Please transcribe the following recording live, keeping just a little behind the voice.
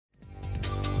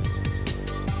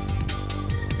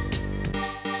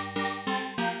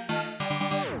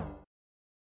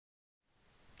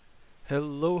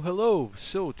Hello.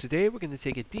 So today we're going to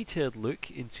take a detailed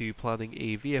look into planning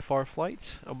a VFR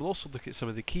flight, and we'll also look at some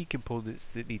of the key components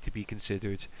that need to be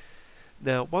considered.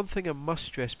 Now, one thing I must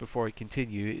stress before I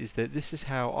continue is that this is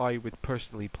how I would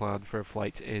personally plan for a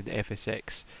flight in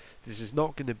FSX. This is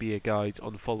not going to be a guide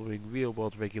on following real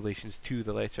world regulations to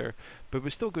the letter, but we're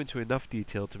still going into enough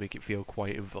detail to make it feel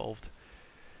quite involved.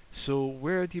 So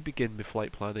where do you begin with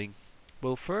flight planning?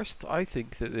 Well, first, I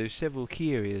think that there's several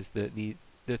key areas that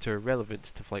are relevant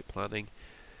to flight planning.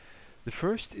 The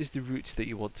first is the route that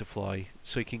you want to fly,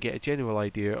 so you can get a general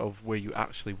idea of where you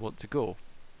actually want to go.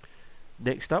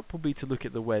 Next up will be to look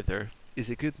at the weather. Is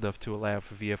it good enough to allow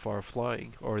for VFR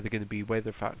flying, or are there going to be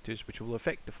weather factors which will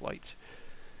affect the flight?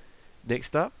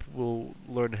 Next up, we'll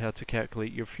learn how to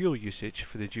calculate your fuel usage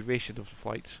for the duration of the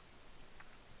flight.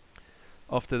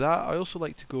 After that, I also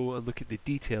like to go and look at the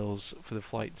details for the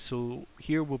flight. So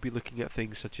here we'll be looking at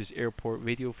things such as airport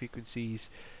radio frequencies,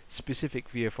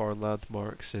 specific VFR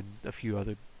landmarks, and a few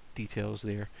other details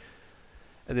there.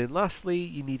 And then lastly,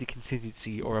 you need a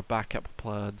contingency or a backup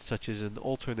plan, such as an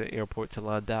alternate airport to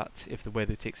land at if the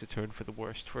weather takes a turn for the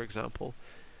worst, for example.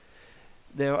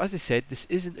 Now, as I said, this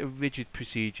isn't a rigid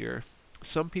procedure.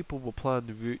 Some people will plan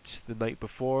the route the night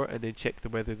before and then check the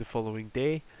weather the following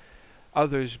day.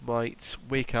 Others might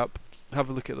wake up, have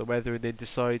a look at the weather, and then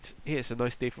decide, hey, it's a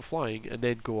nice day for flying, and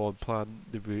then go on plan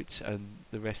the routes and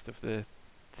the rest of the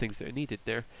things that are needed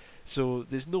there. So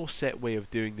there's no set way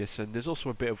of doing this, and there's also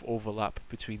a bit of overlap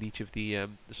between each of the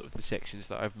sections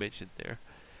that I've mentioned there.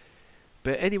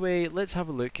 But anyway, let's have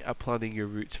a look at planning your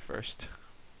route first.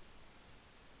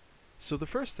 So the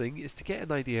first thing is to get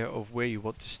an idea of where you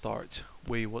want to start,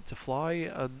 where you want to fly,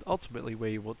 and ultimately where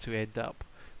you want to end up,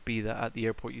 be that at the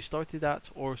airport you started at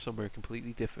or somewhere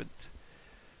completely different.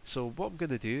 So what I'm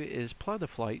going to do is plan a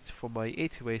flight for my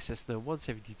A2A Cessna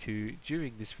 172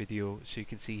 during this video so you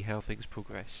can see how things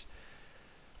progress.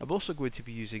 I'm also going to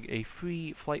be using a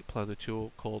free flight planner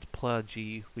tool called Plan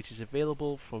G, which is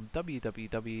available from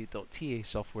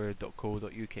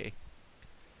www.tasoftware.co.uk.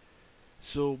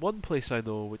 So one place I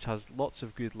know which has lots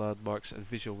of good landmarks and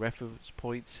visual reference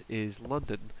points is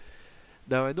London.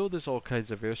 Now I know there's all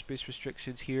kinds of airspace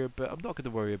restrictions here, but I'm not going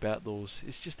to worry about those,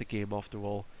 it's just a game after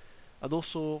all. And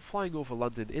also, flying over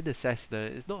London in a Cessna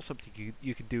is not something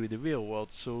you can do in the real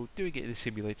world, so doing it in a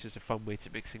simulator is a fun way to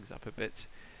mix things up a bit.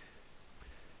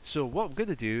 So what I'm going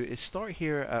to do is start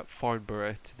here at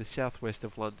Farnborough to the southwest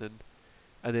of London,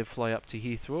 and then fly up to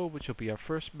Heathrow, which will be our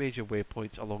first major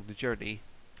waypoint along the journey.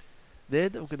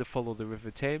 Then I'm going to follow the River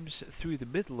Thames through the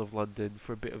middle of London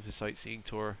for a bit of a sightseeing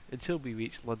tour until we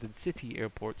reach London City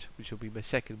Airport, which will be my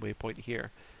second waypoint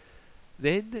here.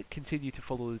 Then continue to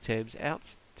follow the Thames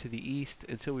out to the east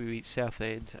until we reach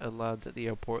Southend and land at the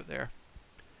airport there.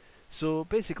 So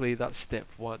basically that's step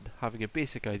 1, having a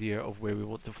basic idea of where we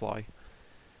want to fly.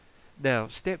 Now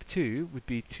step 2 would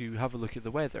be to have a look at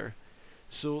the weather.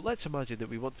 So let's imagine that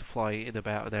we want to fly in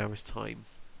about an hour's time.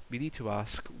 We need to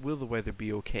ask, will the weather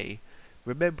be okay?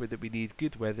 Remember that we need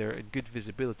good weather and good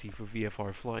visibility for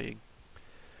VFR flying.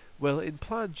 Well, in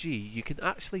Plan G, you can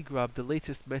actually grab the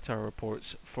latest METAR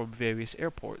reports from various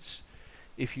airports.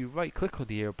 If you right click on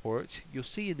the airport, you'll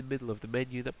see in the middle of the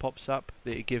menu that pops up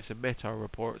that it gives a METAR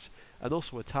report and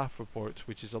also a TAF report,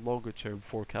 which is a longer term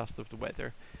forecast of the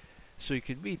weather. So you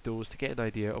can read those to get an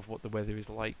idea of what the weather is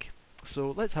like.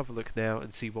 So let's have a look now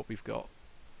and see what we've got.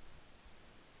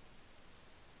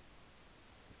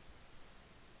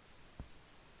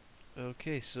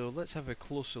 Okay, so let's have a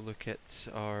closer look at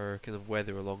our kind of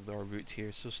weather along our route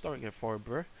here. So starting at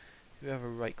Farnborough, we have a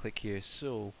right click here.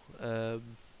 So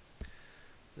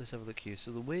let's have a look here.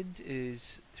 So the wind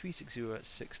is 360 at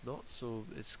 6 knots. So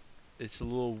it's a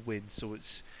low wind. So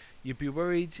you'd be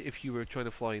worried if you were trying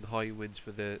to fly in high winds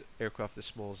with an aircraft as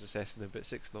small as a Cessna, but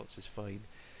 6 knots is fine.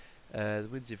 The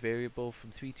winds are variable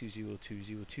from 320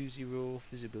 to 020.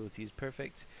 Visibility is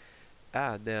perfect.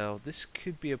 Now this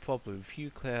could be a problem.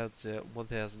 Few clouds at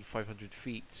 1,500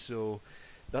 feet, so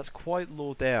that's quite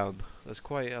low down. That's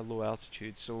quite a low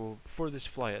altitude. So for this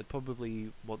flight, I'd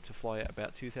probably want to fly at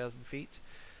about 2,000 feet.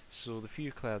 So the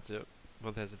few clouds at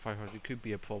 1,500 could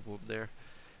be a problem there.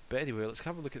 But anyway, let's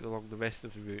have a look at along the rest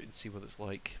of the route and see what it's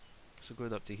like. So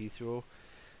going up to Heathrow,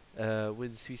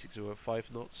 winds 360 at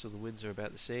 5 knots, so the winds are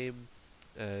about the same.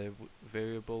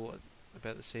 Variable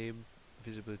about the same.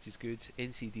 Visibility is good.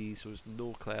 NCD, so there's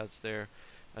no clouds there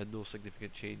and no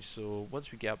significant change. So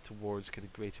once we get up towards kind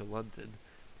of Greater London,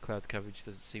 cloud coverage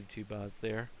doesn't seem too bad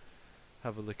there.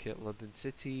 Have a look at London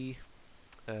City.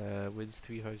 Winds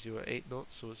 350 at 8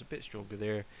 knots, so it's a bit stronger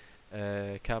there.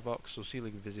 Cavox, so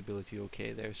ceiling visibility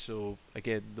okay there. So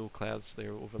again, no clouds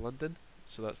there over London,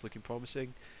 so that's looking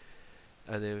promising.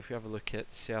 And then if we have a look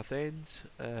at south end,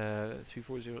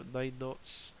 340 at 9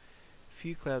 knots,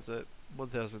 few clouds at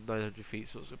 1,900 feet,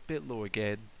 so it's a bit low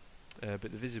again, but the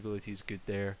visibility is good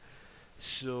there.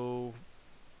 So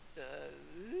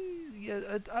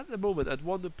yeah, at the moment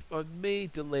I may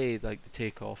delay like the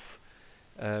takeoff,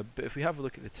 but if we have a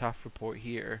look at the TAF report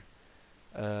here,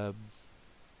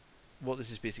 what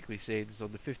this is basically saying is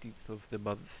on the 15th of the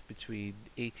month between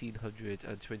 1800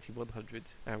 and 2100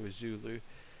 hours Zulu,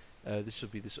 this will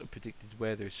be the sort of predicted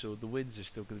weather, so the winds are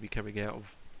still going to be coming out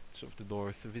of sort of the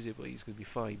north, the visibility is going to be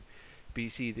fine, but you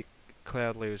see the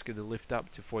cloud layer is going to lift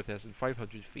up to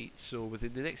 4,500 feet, so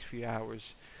within the next few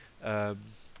hours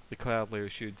the cloud layer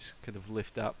should kind of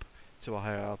lift up to a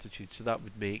higher altitude, so that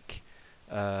would make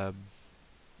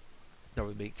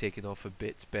taking off a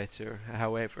bit better.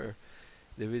 However,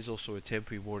 there is also a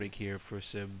temporary warning here for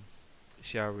some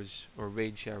showers or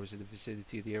rain showers in the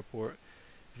vicinity of the airport.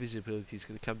 Visibility is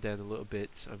going to come down a little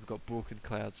bit, and we've got broken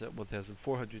clouds at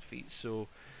 1,400 feet, so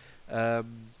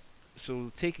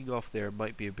so taking off there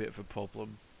might be a bit of a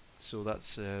problem, so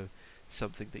that's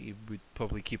something that you would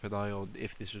probably keep an eye on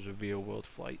if this was a real world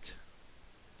flight.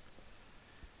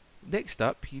 Next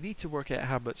up, you need to work out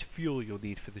how much fuel you'll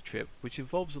need for the trip, which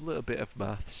involves a little bit of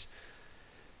maths.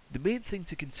 The main thing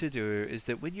to consider is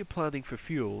that when you're planning for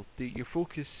fuel, that your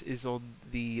focus is on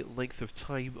the length of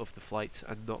time of the flight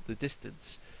and not the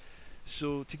distance.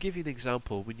 So to give you an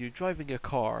example, when you're driving a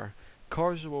car,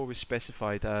 cars are always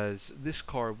specified as this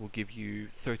car will give you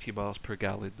 30 miles per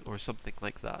gallon or something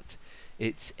like that.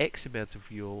 Its X amount of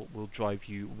fuel will drive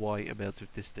you Y amount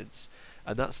of distance,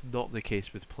 and that's not the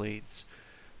case with planes.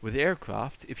 With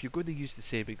aircraft, if you're going to use the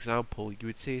same example, you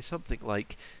would say something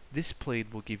like this plane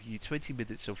will give you 20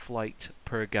 minutes of flight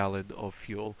per gallon of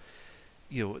fuel.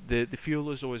 You know, the fuel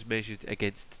is always measured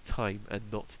against time and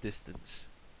not distance.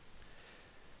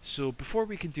 So before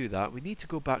we can do that, we need to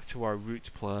go back to our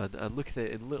route plan and look at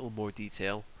it in a little more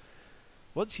detail.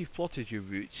 Once you've plotted your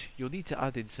route, you'll need to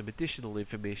add in some additional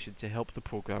information to help the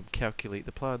program calculate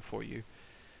the plan for you.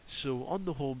 So on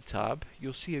the Home tab,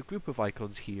 you'll see a group of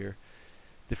icons here.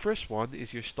 The first one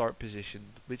is your start position,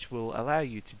 which will allow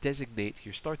you to designate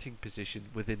your starting position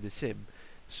within the sim.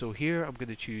 So here I'm going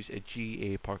to choose a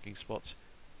GA parking spot.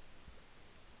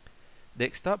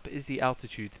 Next up is the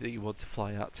altitude that you want to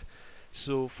fly at.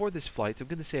 So for this flight, I'm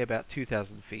going to say about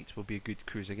 2,000 feet will be a good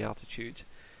cruising altitude.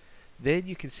 Then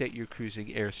you can set your cruising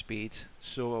airspeed.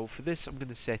 So for this, I'm going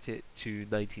to set it to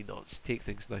 90 knots, take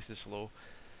things nice and slow.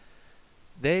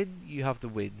 Then you have the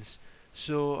winds.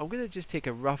 So I'm going to just take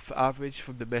a rough average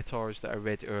from the METARs that I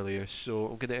read earlier. So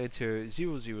I'm going to enter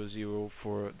 000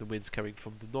 for the winds coming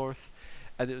from the north,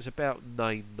 and it was about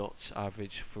 9 knots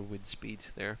average for wind speed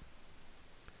there.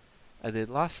 And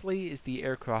then lastly is the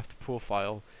aircraft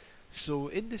profile. So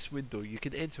in this window you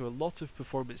can enter a lot of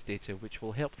performance data which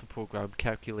will help the program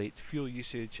calculate fuel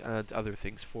usage and other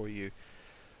things for you.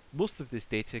 Most of this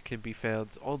data can be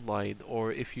found online,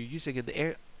 or if you're using an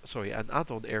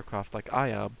add-on aircraft like I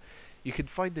am, you can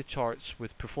find the charts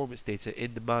with performance data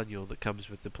in the manual that comes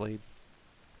with the plane.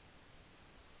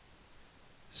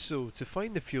 So to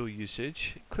find the fuel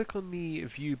usage, click on the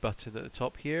view button at the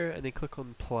top here and then click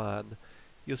on plan.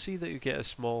 You'll see that you get a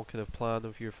small kind of plan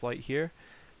of your flight here,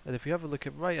 and if you have a look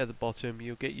at right at the bottom,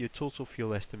 you'll get your total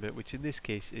fuel estimate, which in this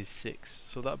case is 6,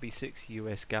 so that'll be 6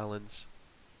 US gallons.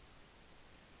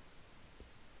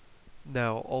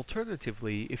 Now,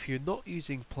 alternatively, if you're not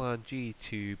using Plan G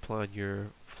to plan your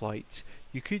flight,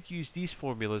 you could use these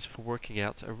formulas for working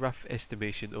out a rough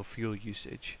estimation of fuel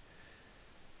usage.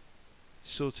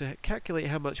 So to calculate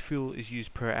how much fuel is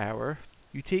used per hour,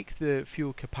 you take the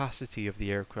fuel capacity of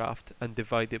the aircraft and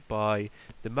divide it by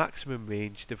the maximum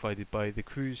range divided by the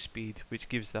cruise speed, which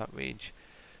gives that range.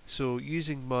 So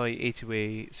using my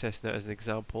A2A Cessna as an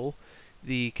example,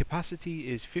 the capacity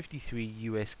is 53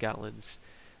 US gallons,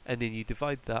 and then you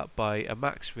divide that by a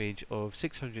max range of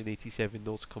 687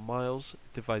 nautical miles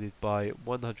divided by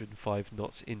 105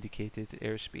 knots indicated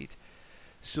airspeed.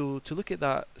 So to look at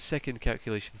that second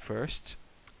calculation first,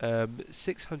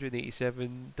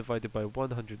 687 divided by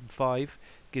 105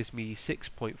 gives me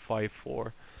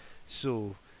 6.54.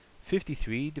 So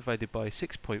 53 divided by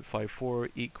 6.54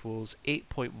 equals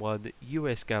 8.1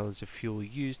 US gallons of fuel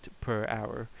used per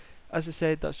hour. As I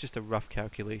said, that's just a rough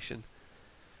calculation.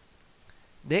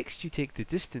 Next, you take the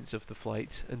distance of the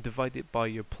flight and divide it by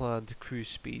your planned cruise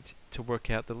speed to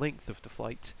work out the length of the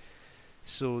flight.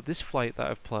 So this flight that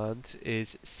I've planned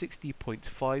is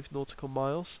 60.5 nautical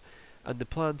miles, and the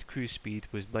planned cruise speed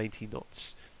was 90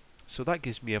 knots. So that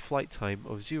gives me a flight time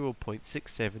of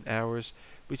 0.67 hours,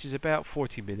 which is about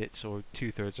 40 minutes or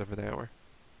 2/3 of an hour.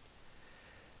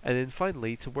 And then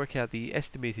finally, to work out the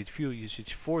estimated fuel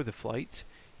usage for the flight,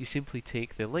 you simply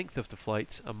take the length of the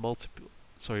flight and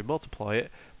multiply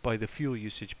it by the fuel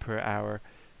usage per hour.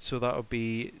 So that would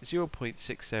be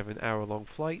 0.67 hour long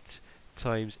flight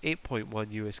times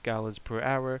 8.1 US gallons per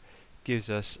hour gives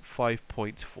us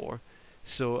 5.4.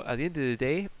 So at the end of the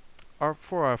day,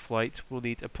 for our flight, we'll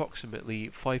need approximately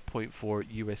 5.4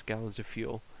 US gallons of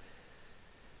fuel.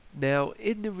 Now,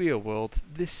 in the real world,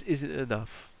 this isn't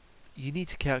enough. You need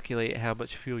to calculate how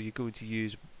much fuel you're going to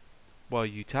use while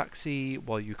you taxi,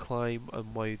 while you climb,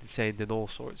 and while you descend, and all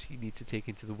sorts. You need to take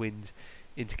into the wind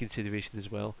into consideration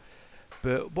as well.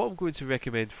 But what I'm going to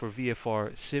recommend for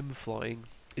VFR sim flying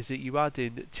is that you add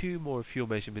in 2 more fuel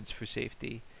measurements for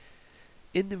safety.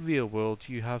 In the real world,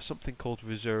 you have something called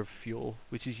reserve fuel,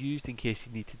 which is used in case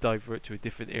you need to divert to a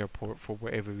different airport for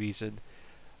whatever reason.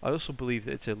 I also believe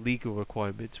that it's a legal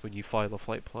requirement when you file a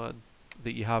flight plan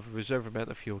that you have a reserve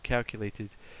amount of fuel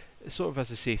calculated sort of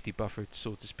as a safety buffer,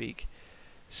 so to speak.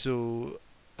 So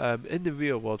in the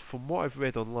real world, from what I've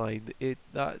read online,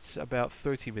 that's about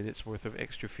 30 minutes worth of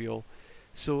extra fuel.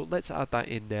 So let's add that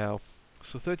in now.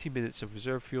 So 30 minutes of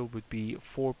reserve fuel would be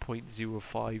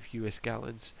 4.05 US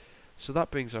gallons. So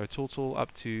that brings our total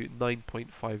up to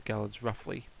 9.5 gallons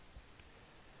roughly.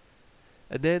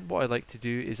 And then what I like to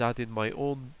do is add in my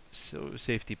own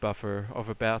safety buffer of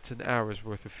about an hour's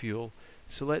worth of fuel.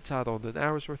 So let's add on an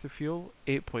hour's worth of fuel,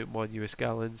 8.1 US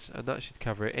gallons, and that should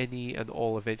cover any and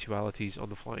all eventualities on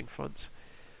the flying front.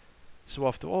 So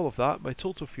after all of that, my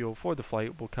total fuel for the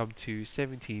flight will come to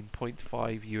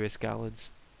 17.5 US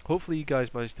gallons. Hopefully you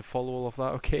guys managed to follow all of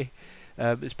that okay.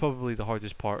 It's probably the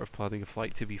hardest part of planning a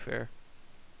flight, to be fair.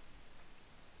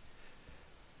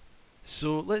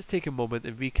 So let's take a moment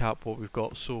and recap what we've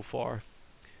got so far.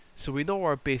 So we know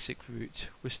our basic route.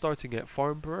 We're starting at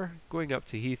Farnborough, going up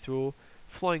to Heathrow,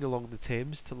 flying along the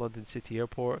Thames to London City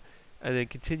Airport, and then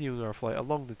continuing our flight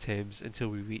along the Thames until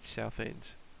we reach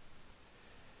Southend.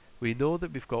 We know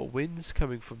that we've got winds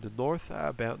coming from the north at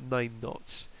about 9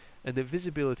 knots, and the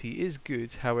visibility is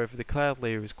good, however the cloud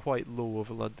layer is quite low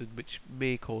over London, which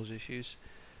may cause issues.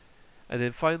 And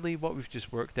then finally, what we've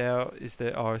just worked out is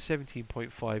that our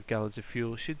 17.5 gallons of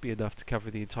fuel should be enough to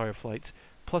cover the entire flight,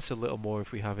 plus a little more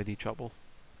if we have any trouble.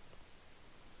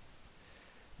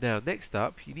 Now, next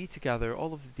up, you need to gather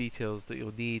all of the details that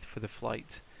you'll need for the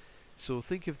flight. So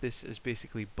think of this as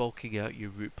basically bulking out your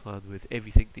route plan with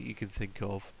everything that you can think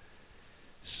of.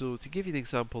 So to give you an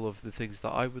example of the things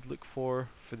that I would look for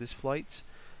this flight,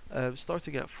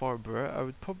 starting at Farnborough, I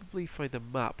would probably find a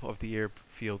map of the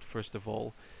airfield first of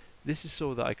all. This is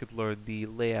so that I could learn the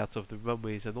layout of the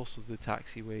runways and also the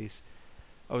taxiways.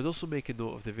 I would also make a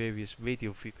note of the various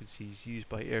radio frequencies used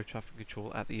by air traffic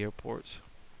control at the airport.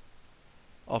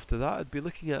 After that, I'd be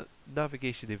looking at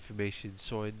navigation information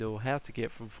so I know how to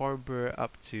get from Farnborough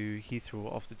up to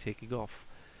Heathrow after taking off.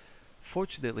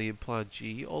 Fortunately, in Plan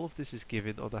G, all of this is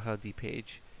given on a handy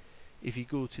page. If you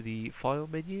go to the File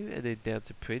menu and then down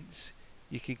to Print,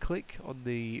 you can click on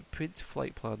the Print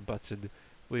Flight Plan button,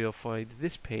 where you'll find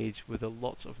this page with a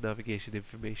lot of navigation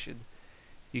information.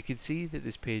 You can see that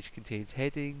this page contains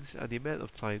headings and the amount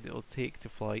of time it will take to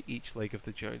fly each leg of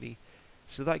the journey,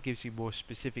 so that gives you more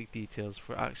specific details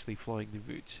for actually flying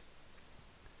the route.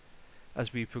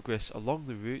 As we progress along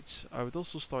the route, I would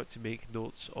also start to make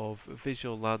notes of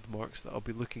visual landmarks that I'll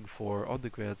be looking for on the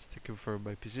ground to confirm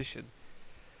my position.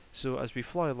 So as we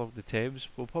fly along the Thames,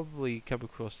 we'll probably come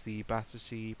across the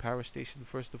Battersea Power Station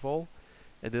first of all,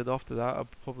 and then after that I'll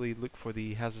probably look for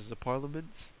the Houses of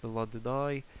Parliament, the London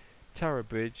Eye, Tower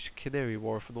Bridge, Canary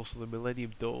Wharf, and also the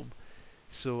Millennium Dome.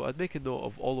 So I'd make a note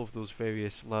of all of those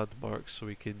various landmarks so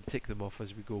we can tick them off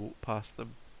as we go past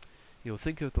them.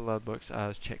 Think of the landmarks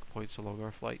as checkpoints along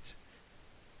our flight.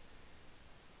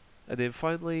 And then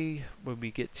finally, when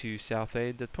we get to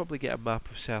Southend, I'd probably get a map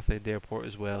of Southend Airport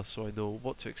as well, so I know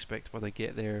what to expect when I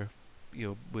get there,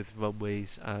 with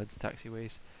runways and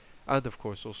taxiways. And of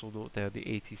course also note down the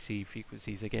ATC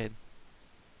frequencies again.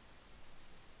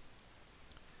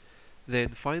 Then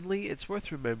finally, it's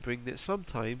worth remembering that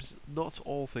sometimes not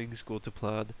all things go to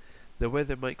plan. The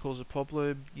weather might cause a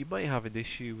problem, you might have an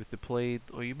issue with the plane,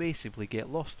 or you may simply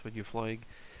get lost when you're flying.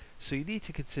 So you need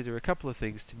to consider a couple of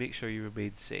things to make sure you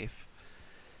remain safe.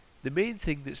 The main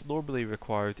thing that's normally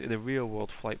required in a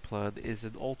real-world flight plan is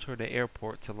an alternate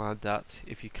airport to land at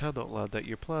if you cannot land at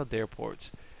your planned airport.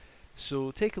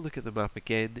 So take a look at the map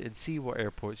again and see what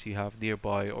airports you have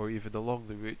nearby or even along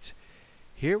the route.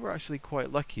 Here we're actually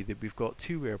quite lucky that we've got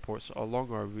 2 airports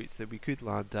along our route that we could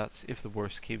land at if the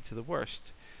worst came to the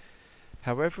worst.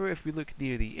 However, if we look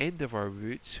near the end of our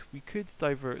route, we could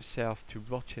divert south to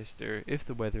Rochester if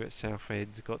the weather at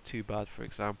Southend got too bad, for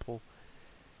example.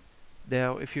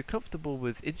 Now, if you're comfortable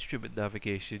with instrument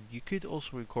navigation, you could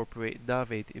also incorporate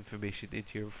NavAid information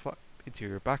into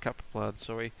your backup plan.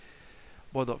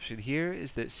 One option here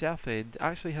is that Southend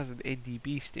actually has an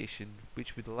NDB station,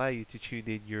 which would allow you to tune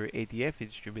in your ADF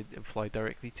instrument and fly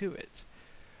directly to it.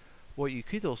 What you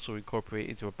could also incorporate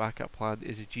into a backup plan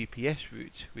is a GPS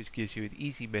route, which gives you an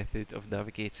easy method of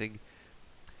navigating.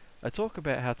 I talk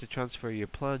about how to transfer your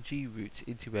Plan G route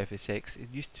into FSX in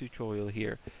this tutorial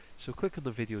here, so click on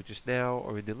the video just now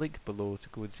or in the link below to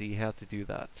go and see how to do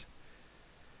that.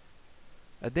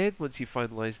 And then once you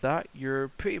finalise that, you're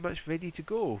pretty much ready to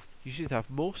go. You should have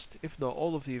most, if not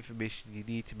all of the information you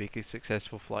need to make a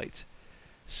successful flight.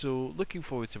 So looking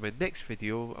forward to my next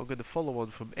video. I'm going to follow on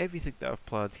from everything that I've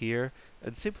planned here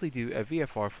and simply do a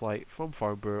VFR flight from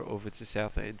Farnborough over to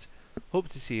Southend. Hope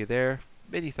to see you there.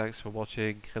 Many thanks for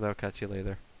watching and I'll catch you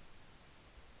later.